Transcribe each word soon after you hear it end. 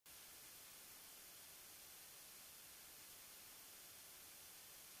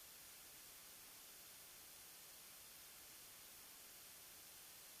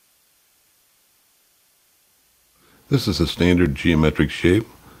This is a standard geometric shape,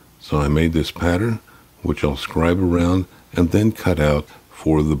 so I made this pattern, which I'll scribe around and then cut out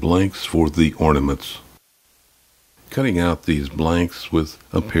for the blanks for the ornaments. Cutting out these blanks with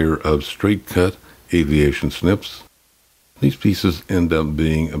a pair of straight cut aviation snips. These pieces end up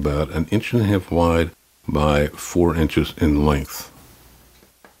being about 1.5 inches wide by 4 inches in length.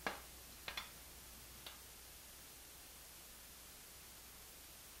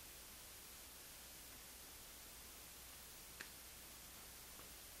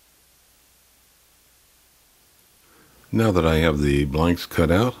 Now that I have the blanks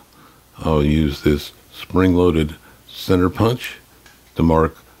cut out, I'll use this spring-loaded center punch to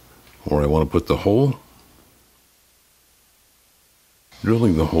mark where I want to put the hole.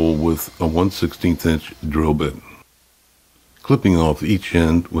 Drilling the hole with a 1/16 inch drill bit. Clipping off each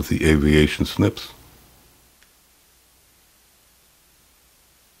end with the aviation snips.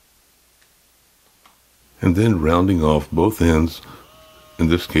 And then rounding off both ends, in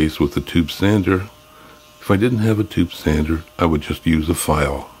this case with the tube sander. If I didn't have a tube sander, I would just use a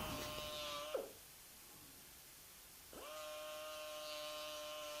file.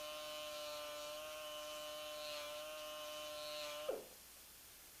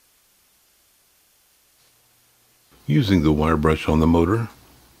 Using the wire brush on the motor,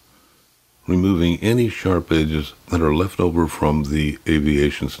 removing any sharp edges that are left over from the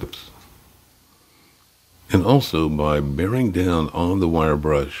aviation snips. And also by bearing down on the wire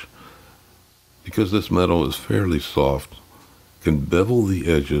brush, because this metal is fairly soft, can bevel the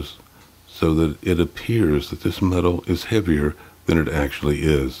edges so that it appears that this metal is heavier than it actually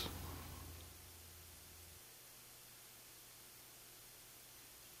is.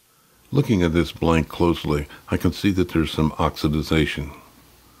 Looking at this blank closely, I can see that there's some oxidization.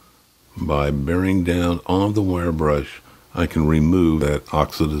 By bearing down on the wire brush, I can remove that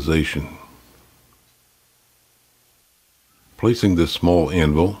oxidization. Placing this small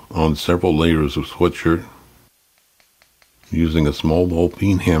anvil on several layers of sweatshirt, using a small ball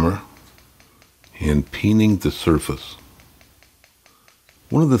peen hammer, and peening the surface.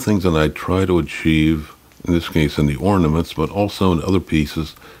 One of the things that I try to achieve, in this case in the ornaments, but also in other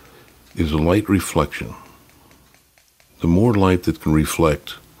pieces, is light reflection. The more light that can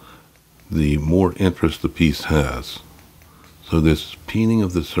reflect, the more interest the piece has. So this peening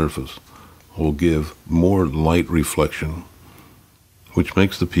of the surface will give more light reflection, which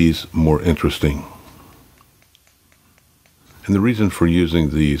makes the piece more interesting. And the reason for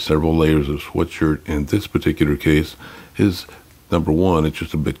using the several layers of sweatshirt in this particular case is, number one, it's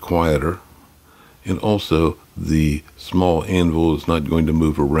just a bit quieter, and also the small anvil is not going to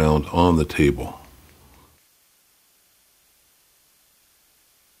move around on the table.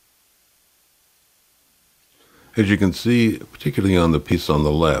 As you can see, particularly on the piece on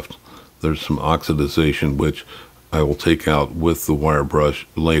the left, there's some oxidization which I will take out with the wire brush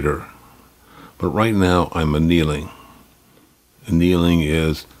later. But right now I'm annealing. Annealing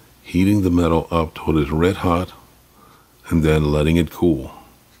is heating the metal up till it is red hot and then letting it cool.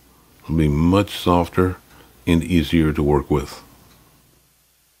 It'll be much softer and easier to work with.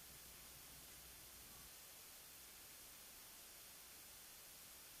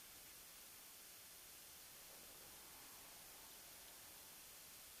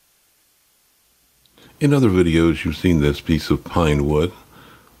 In other videos, you've seen this piece of pine wood,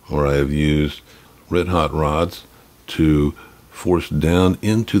 where I have used red hot rods to force down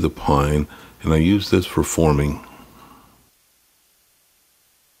into the pine, and I use this for forming.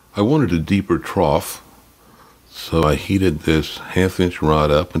 I wanted a deeper trough, so I heated this 1/2 inch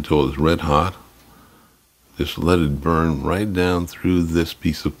rod up until it was red hot. Just let it burn right down through this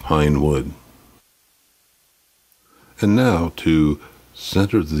piece of pine wood. And now to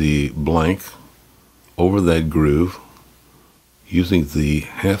center the blank over that groove, using the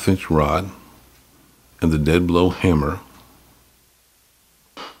 1/2 inch rod and the dead blow hammer.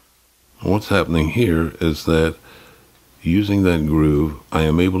 What's happening here is that using that groove, I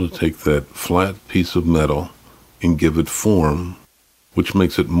am able to take that flat piece of metal and give it form, which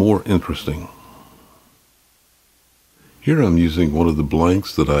makes it more interesting. Here I'm using one of the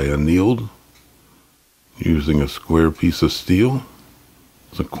blanks that I annealed, using a square piece of steel.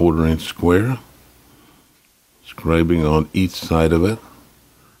 It's a 1/4 inch square. Scribing on each side of it,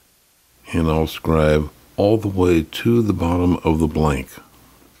 and I'll scribe all the way to the bottom of the blank.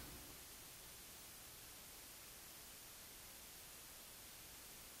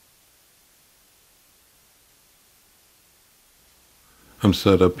 I'm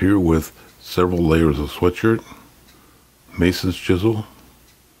set up here with several layers of sweatshirt, mason's chisel,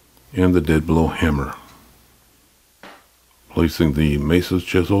 and the dead blow hammer. Placing the mason's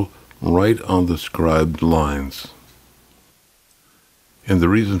chisel right on the scribed lines. And the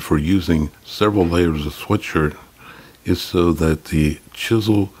reason for using several layers of sweatshirt is so that the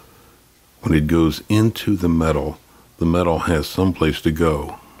chisel, when it goes into the metal has some place to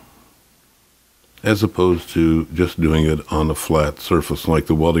go, as opposed to just doing it on a flat surface like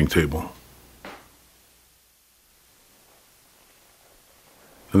the welding table.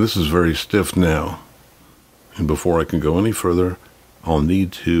 And this is very stiff now, and before I can go any further, I'll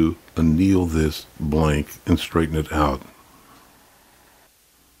need to anneal this blank and straighten it out.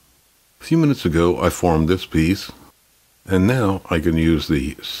 A few minutes ago I formed this piece, and now I can use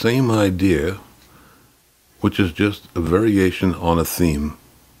the same idea, which is just a variation on a theme.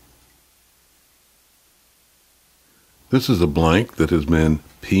 This is a blank that has been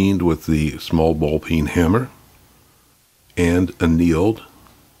peened with the small ball peen hammer and annealed.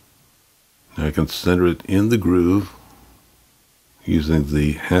 Now I can center it in the groove using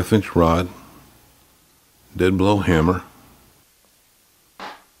the 1/2-inch rod, dead blow hammer,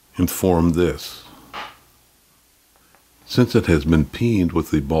 and form this. Since it has been peened with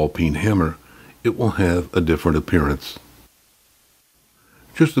the ball peen hammer, it will have a different appearance.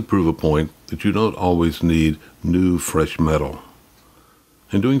 Just to prove a point that you don't always need new fresh metal.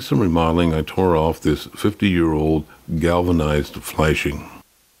 In doing some remodeling, I tore off this 50-year-old galvanized flashing.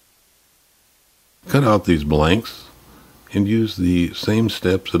 Cut out these blanks and use the same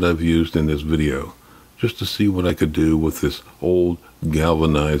steps that I've used in this video, just to see what I could do with this old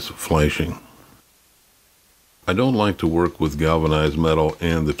galvanized flashing. I don't like to work with galvanized metal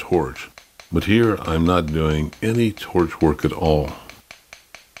and the torch, but here I'm not doing any torch work at all.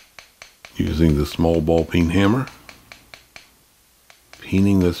 Using the small ball peen hammer,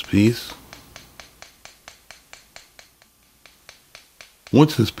 peening this piece.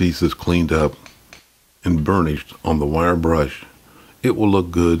 Once this piece is cleaned up and burnished on the wire brush, it will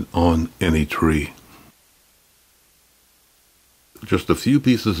look good on any tree. Just a few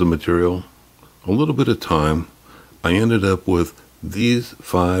pieces of material, a little bit of time, I ended up with these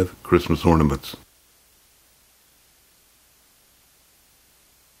 5 Christmas ornaments.